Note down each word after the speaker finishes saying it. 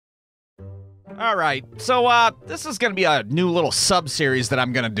All right, so this is gonna be a new little sub-series that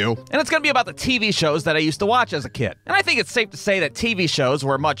I'm gonna do, and it's gonna be about the TV shows that I used to watch as a kid. And I think it's safe to say that TV shows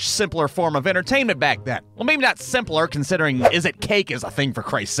were a much simpler form of entertainment back then. Well, maybe not simpler, considering Is It Cake is a thing, for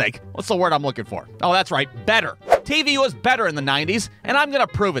Christ's sake. What's the word I'm looking for? Oh, that's right, better. TV was better in the 90s, and I'm gonna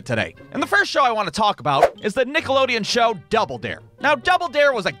prove it today. And the first show I want to talk about is the Nickelodeon show Double Dare. Now, Double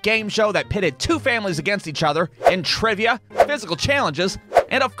Dare was a game show that pitted two families against each other in trivia, physical challenges,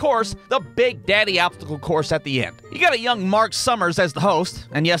 and of course, the Big Daddy obstacle course at the end. You got a young Mark Summers as the host,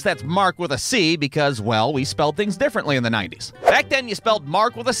 and yes, that's Mark with a C because, well, we spelled things differently in the 90s. Back then, you spelled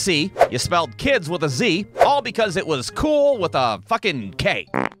Mark with a C, you spelled kids with a Z, all because it was cool with a fucking K.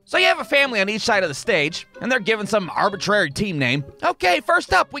 So you have a family on each side of the stage, and they're given some arbitrary team name. Okay,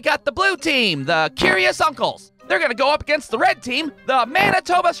 first up, we got the blue team, the Curious Uncles. They're gonna go up against the red team, the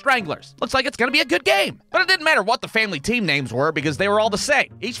Manitoba Stranglers. Looks like it's gonna be a good game. But it didn't matter what the family team names were because they were all the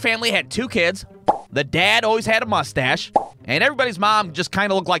same. Each family had two kids, the dad always had a mustache, and everybody's mom just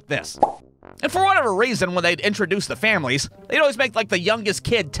kinda looked like this. And for whatever reason, when they'd introduce the families, they'd always make like the youngest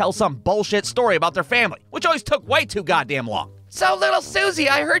kid tell some bullshit story about their family, which always took way too goddamn long. So, little Susie,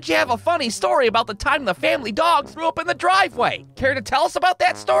 I heard you have a funny story about the time the family dog threw up in the driveway. Care to tell us about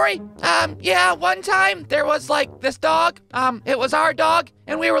that story? Yeah, one time there was like this dog. It was our dog,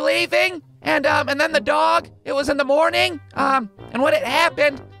 and we were leaving, and then the dog, it was in the morning, and when it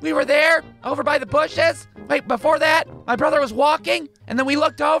happened, we were there over by the bushes. Wait, before that, my brother was walking, and then we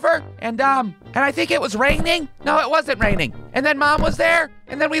looked over, and I think it was raining. No, it wasn't raining. And then Mom was there,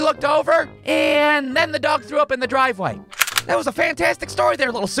 and then we looked over, and then the dog threw up in the driveway. That was a fantastic story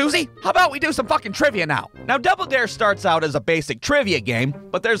there, little Susie. How about we do some fucking trivia now? Now, Double Dare starts out as a basic trivia game,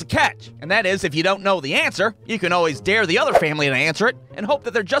 but there's a catch. And that is, if you don't know the answer, you can always dare the other family to answer it and hope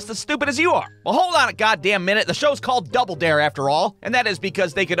that they're just as stupid as you are. Well, hold on a goddamn minute. The show's called Double Dare after all, and that is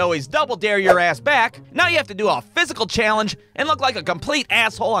because they could always double dare your ass back. Now you have to do a physical challenge and look like a complete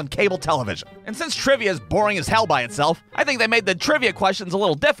asshole on cable television. And since trivia is boring as hell by itself, I think they made the trivia questions a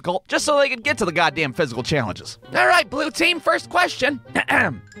little difficult just so they could get to the goddamn physical challenges. All right, blue team. First question.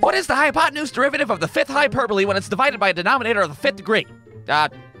 What is the hypotenuse derivative of the fifth hyperbole when it's divided by a denominator of the fifth degree?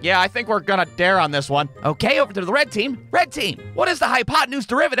 Yeah, I think we're gonna dare on this one. Okay, over to the red team. Red team, what is the hypotenuse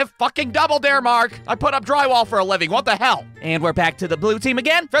derivative? Fucking double dare, Mark. I put up drywall for a living, what the hell? And we're back to the blue team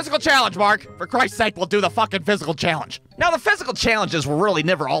again. Physical challenge, Mark. For Christ's sake, we'll do the fucking physical challenge. Now, the physical challenges were really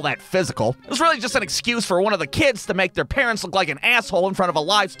never all that physical. It was really just an excuse for one of the kids to make their parents look like an asshole in front of a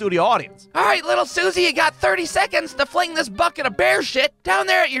live studio audience. All right, little Susie, you got 30 seconds to fling this bucket of bear shit down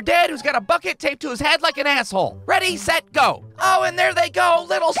there at your dad who's got a bucket taped to his head like an asshole. Ready, set, go. Oh, and there they go.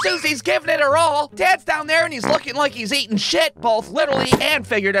 Little Susie's giving it her all. Dad's down there and he's looking like he's eating shit, both literally and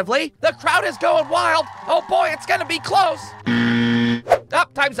figuratively. The crowd is going wild. Oh boy, it's gonna be close.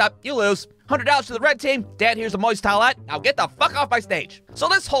 Time's up. You lose. $100 to the red team. Dad, here's a moist towelette. Now get the fuck off my stage. So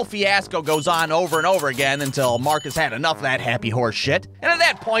this whole fiasco goes on over and over again until Mark has had enough of that happy horse shit. And at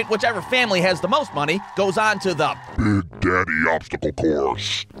that point, whichever family has the most money goes on to the Big Daddy obstacle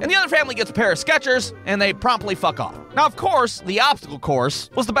course. And the other family gets a pair of Skechers, and they promptly fuck off. Now, of course, the obstacle course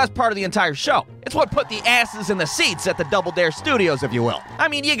was the best part of the entire show. It's what put the asses in the seats at the Double Dare studios, if you will. I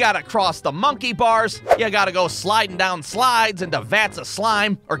mean, you gotta cross the monkey bars, you gotta go sliding down slides into vats of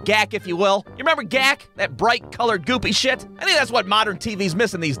slime, or gack, if you will. You remember gack? That bright colored goopy shit? I think that's what modern TV's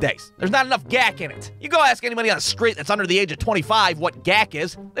missing these days. There's not enough gack in it. You go ask anybody on the street that's under the age of 25 what gack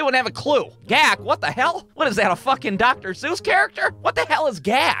is, they wouldn't have a clue. Gack? What the hell? What is that, a fucking Dr. Seuss character? What the hell is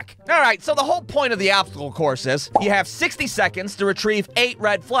gack? Alright, so the whole point of the obstacle course is you have 60 seconds to retrieve 8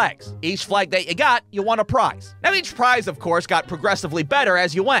 red flags. Each flag that you got, you won a prize. Now each prize, of course, got progressively better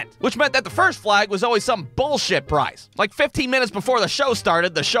as you went, which meant that the first flag was always some bullshit prize. Like 15 minutes before the show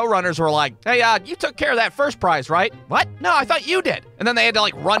started, the showrunners were like, hey, you took care of that first prize, right? What? No, I thought you did. And then they had to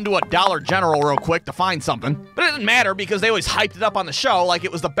like run to a Dollar General real quick to find something. But it didn't matter because they always hyped it up on the show like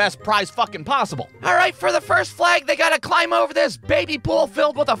it was the best prize fucking possible. All right, for the first flag, they gotta climb over this baby pool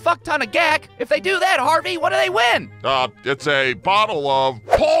filled with a fuck ton of gack. If they do that, Harvey, what do they win? It's a bottle of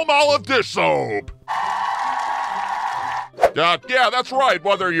Palmolive dish soap. Yeah, that's right.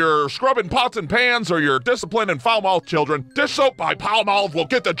 Whether you're scrubbing pots and pans or you're disciplining foul-mouthed children, dish soap by Palmolive will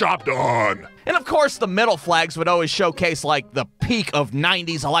get the job done. And of course, the middle flags would always showcase, like, the peak of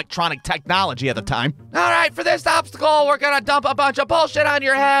 90s electronic technology at the time. All right, for this obstacle, we're gonna dump a bunch of bullshit on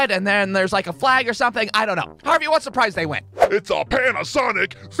your head, and then there's like a flag or something. I don't know. Harvey, what's the prize they win? It's a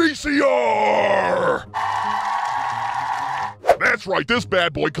Panasonic VCR! That's right, this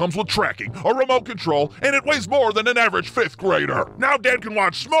bad boy comes with tracking, a remote control, and it weighs more than an average 5th grader. Now Dad can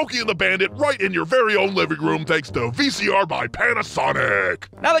watch Smokey and the Bandit right in your very own living room thanks to VCR by Panasonic.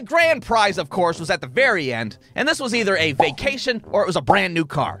 Now the grand prize, of course, was at the very end, and this was either a vacation or it was a brand new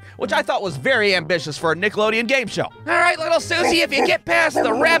car, which I thought was very ambitious for a Nickelodeon game show. All right, little Susie, if you get past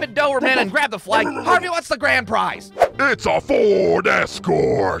the rabid Doberman and grab the flag, Harvey, what's the grand prize? It's a Ford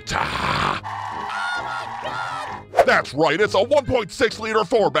Escort. That's right, it's a 1.6-liter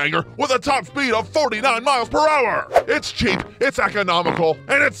four-banger with a top speed of 49 miles per hour. It's cheap, it's economical,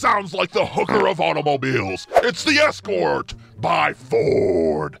 and it sounds like the hooker of automobiles. It's the Escort by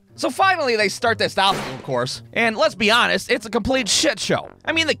Ford. So finally they start this album, of course, and let's be honest, it's a complete shit show.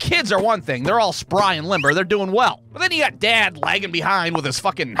 I mean, the kids are one thing, they're all spry and limber, they're doing well. But then you got Dad lagging behind with his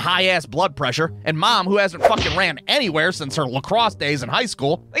fucking high-ass blood pressure, and Mom, who hasn't fucking ran anywhere since her lacrosse days in high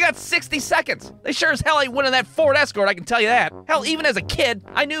school. They got 60 seconds. They sure as hell ain't winning that Ford Escort, I can tell you that. Hell, even as a kid,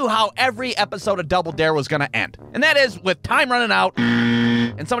 I knew how every episode of Double Dare was gonna end. And that is with time running out,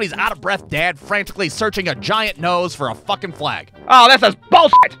 and somebody's out-of-breath dad frantically searching a giant nose for a fucking flag. Oh, this is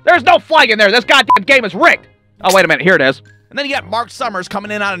bullshit! There's no flag in there! This goddamn game is rigged! Oh, wait a minute, here it is. And then you got Mark Summers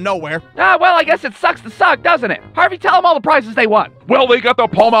coming in out of nowhere. Well, I guess it sucks to suck, doesn't it? Harvey, tell them all the prizes they won. Well, they got the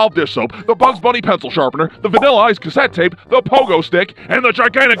Palmolive dish soap, the Bugs Bunny pencil sharpener, the Vanilla Ice cassette tape, the Pogo stick, and the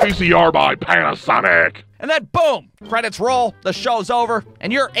gigantic VCR by Panasonic. And then boom, credits roll, the show's over,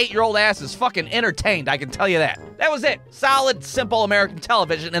 and your 8-year-old ass is fucking entertained, I can tell you that. That was it. Solid, simple American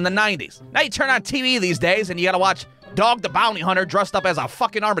television in the 90s. Now you turn on TV these days and you gotta watch Dog the Bounty Hunter dressed up as a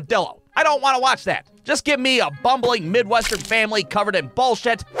fucking armadillo. I don't want to watch that. Just give me a bumbling Midwestern family covered in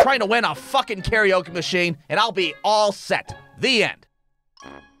bullshit trying to win a fucking karaoke machine, and I'll be all set. The end.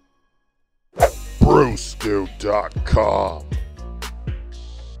 BruceDude.com